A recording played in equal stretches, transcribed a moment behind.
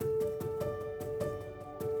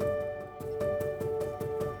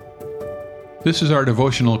This is our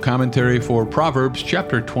devotional commentary for Proverbs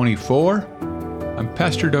chapter 24. I'm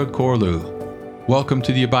Pastor Doug Corlew. Welcome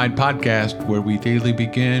to the Abide Podcast, where we daily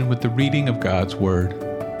begin with the reading of God's Word.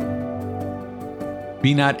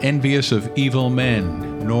 Be not envious of evil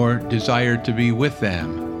men, nor desire to be with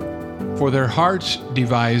them. For their hearts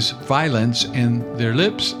devise violence, and their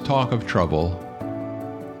lips talk of trouble.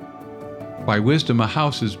 By wisdom a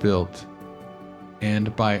house is built,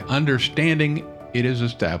 and by understanding it is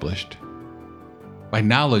established. By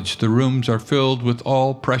knowledge the rooms are filled with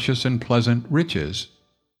all precious and pleasant riches.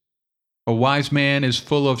 A wise man is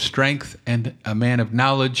full of strength, and a man of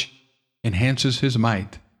knowledge enhances his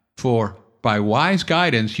might. For by wise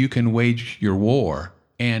guidance you can wage your war,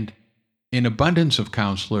 and in abundance of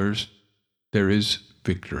counselors there is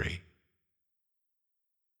victory.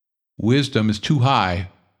 Wisdom is too high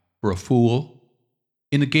for a fool.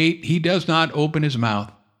 In the gate he does not open his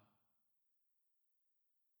mouth.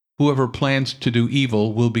 Whoever plans to do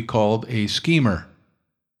evil will be called a schemer.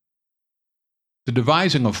 The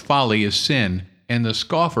devising of folly is sin, and the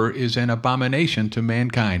scoffer is an abomination to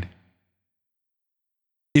mankind.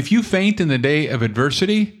 If you faint in the day of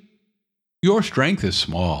adversity, your strength is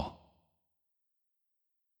small.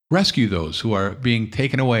 Rescue those who are being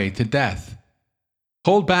taken away to death.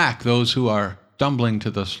 Hold back those who are stumbling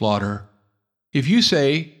to the slaughter. If you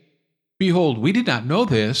say, "Behold, we did not know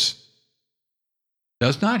this,"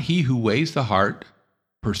 does not he who weighs the heart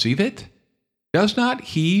perceive it? Does not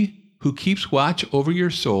he who keeps watch over your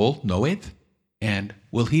soul know it? And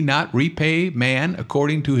will he not repay man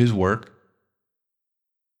according to his work?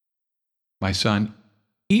 My son,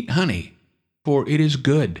 eat honey, for it is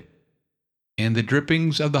good, and the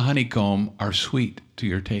drippings of the honeycomb are sweet to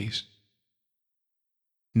your taste.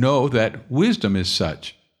 Know that wisdom is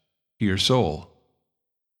such to your soul.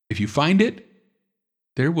 If you find it,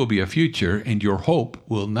 there will be a future, and your hope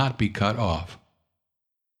will not be cut off.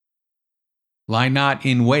 Lie not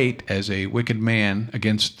in wait as a wicked man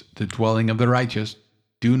against the dwelling of the righteous.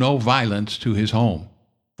 Do no violence to his home.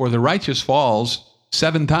 For the righteous falls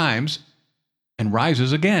 7 times and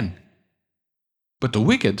rises again, but the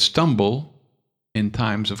wicked stumble in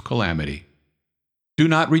times of calamity. Do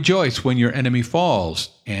not rejoice when your enemy falls,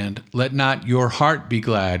 and let not your heart be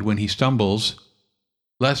glad when he stumbles,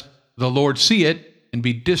 lest the Lord see it and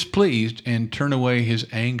be displeased, and turn away his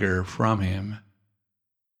anger from him.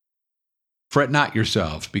 Fret not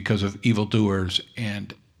yourselves because of evildoers,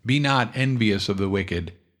 and be not envious of the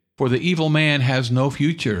wicked, for the evil man has no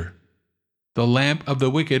future. The lamp of the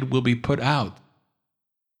wicked will be put out.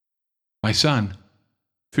 My son,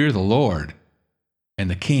 fear the Lord and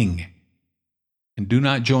the king, and do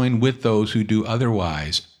not join with those who do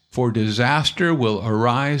otherwise, for disaster will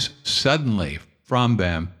arise suddenly from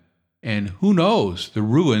them, and who knows the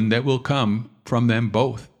ruin that will come from them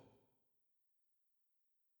both.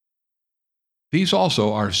 These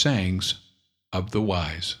also are sayings of the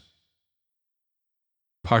wise.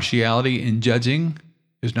 Partiality in judging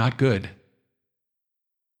is not good.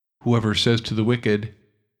 Whoever says to the wicked,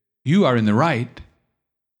 "You are in the right,"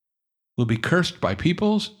 will be cursed by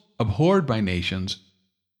peoples, abhorred by nations.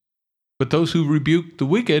 But those who rebuke the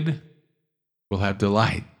wicked will have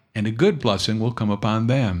delight, and a good blessing will come upon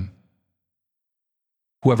them.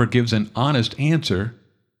 Whoever gives an honest answer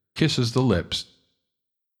kisses the lips.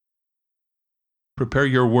 Prepare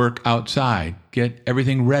your work outside. Get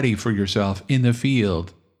everything ready for yourself in the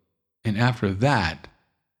field, and after that,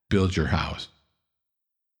 build your house.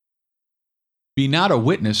 Be not a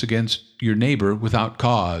witness against your neighbor without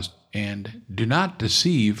cause, and do not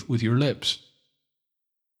deceive with your lips.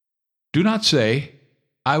 Do not say,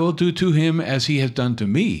 "I will do to him as he has done to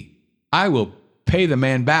me. I will pay the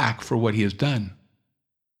man back for what he has done."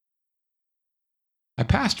 I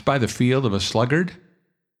passed by the field of a sluggard,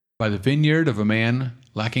 by the vineyard of a man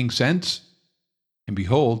lacking sense, and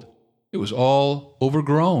behold, it was all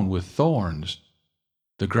overgrown with thorns.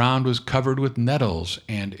 The ground was covered with nettles,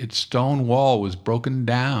 and its stone wall was broken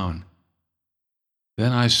down.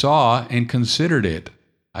 Then I saw and considered it.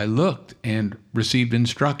 I looked and received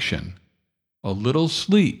instruction. A little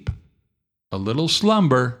sleep, a little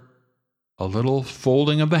slumber, a little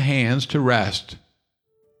folding of the hands to rest,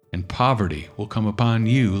 and poverty will come upon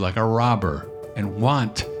you like a robber, and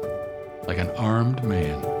want like an armed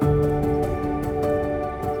man.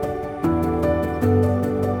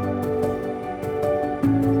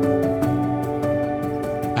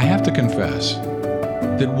 I have to confess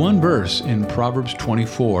that one verse in Proverbs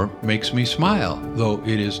 24 makes me smile, though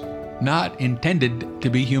it is not intended to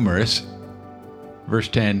be humorous. Verse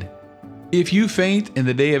 10, "If you faint in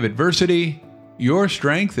the day of adversity, your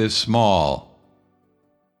strength is small."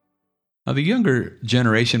 Now, the younger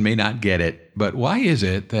generation may not get it, but why is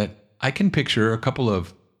it that I can picture a couple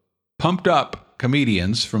of pumped up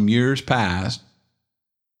comedians from years past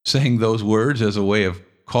saying those words as a way of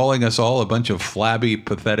calling us all a bunch of flabby,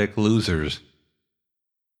 pathetic losers?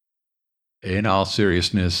 In all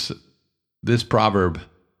seriousness, this proverb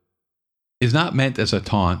is not meant as a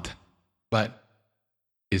taunt, but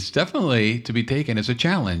it's definitely to be taken as a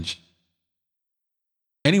challenge.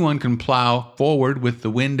 Anyone can plow forward with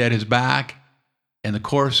the wind at his back and the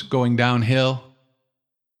course going downhill.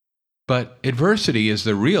 But adversity is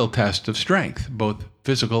the real test of strength, both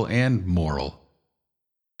physical and moral.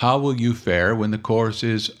 How will you fare when the course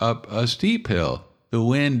is up a steep hill? The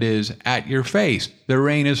wind is at your face, the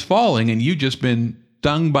rain is falling, and you've just been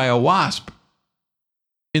stung by a wasp.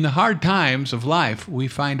 In the hard times of life, we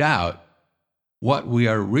find out what we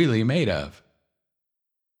are really made of.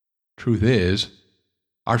 Truth is,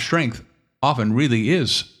 our strength often really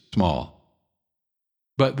is small.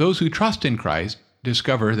 But those who trust in Christ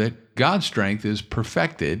discover that God's strength is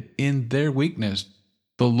perfected in their weakness.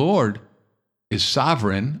 The Lord is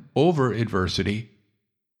sovereign over adversity,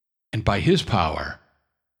 and by His power,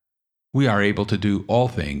 we are able to do all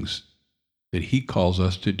things that He calls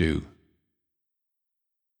us to do.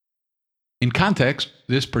 In context,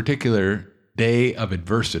 this particular day of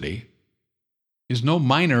adversity is no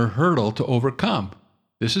minor hurdle to overcome.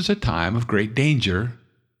 This is a time of great danger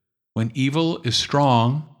when evil is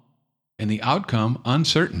strong and the outcome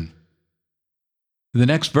uncertain. The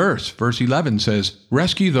next verse, verse 11, says,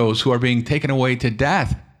 "Rescue those who are being taken away to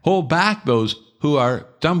death. Hold back those who are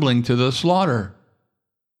stumbling to the slaughter."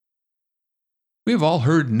 We have all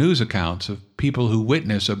heard news accounts of people who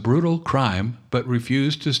witness a brutal crime but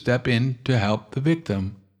refuse to step in to help the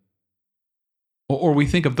victim. Or we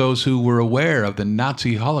think of those who were aware of the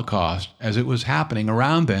Nazi Holocaust as it was happening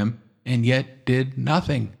around them and yet did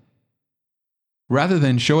nothing. Rather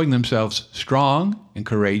than showing themselves strong and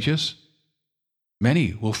courageous,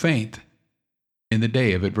 many will faint in the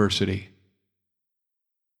day of adversity.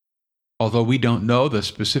 Although we don't know the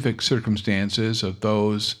specific circumstances of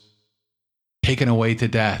those taken away to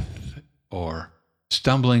death or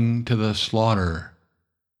stumbling to the slaughter,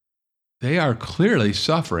 they are clearly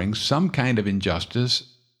suffering some kind of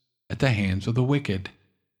injustice at the hands of the wicked.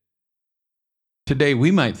 Today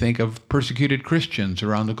we might think of persecuted Christians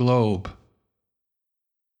around the globe,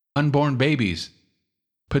 unborn babies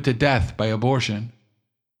put to death by abortion,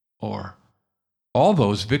 or all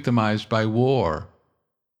those victimized by war,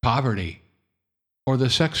 poverty, or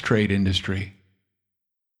the sex trade industry.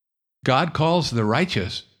 God calls the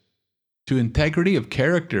righteous to integrity of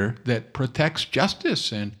character that protects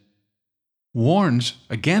justice and warns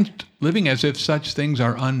against living as if such things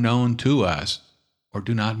are unknown to us or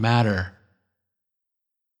do not matter.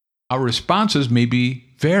 Our responses may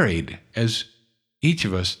be varied as each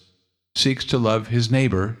of us seeks to love his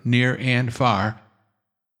neighbor near and far,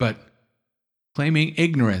 but claiming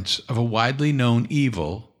ignorance of a widely known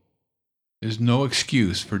evil is no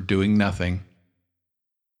excuse for doing nothing.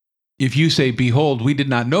 If you say, "Behold, we did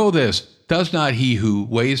not know this," does not he who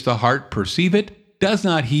weighs the heart perceive it? Does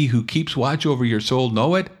not he who keeps watch over your soul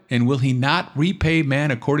know it? And will he not repay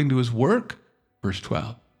man according to his work? Verse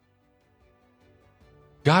 12.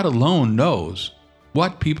 God alone knows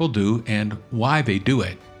what people do and why they do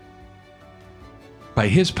it. By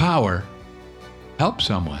His power, help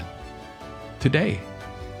someone today.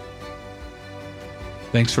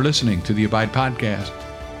 Thanks for listening to the Abide Podcast.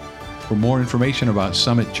 For more information about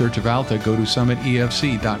Summit Church of Alta, go to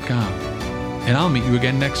summitefc.com. And I'll meet you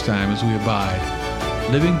again next time as we abide,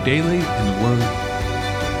 living daily in the Word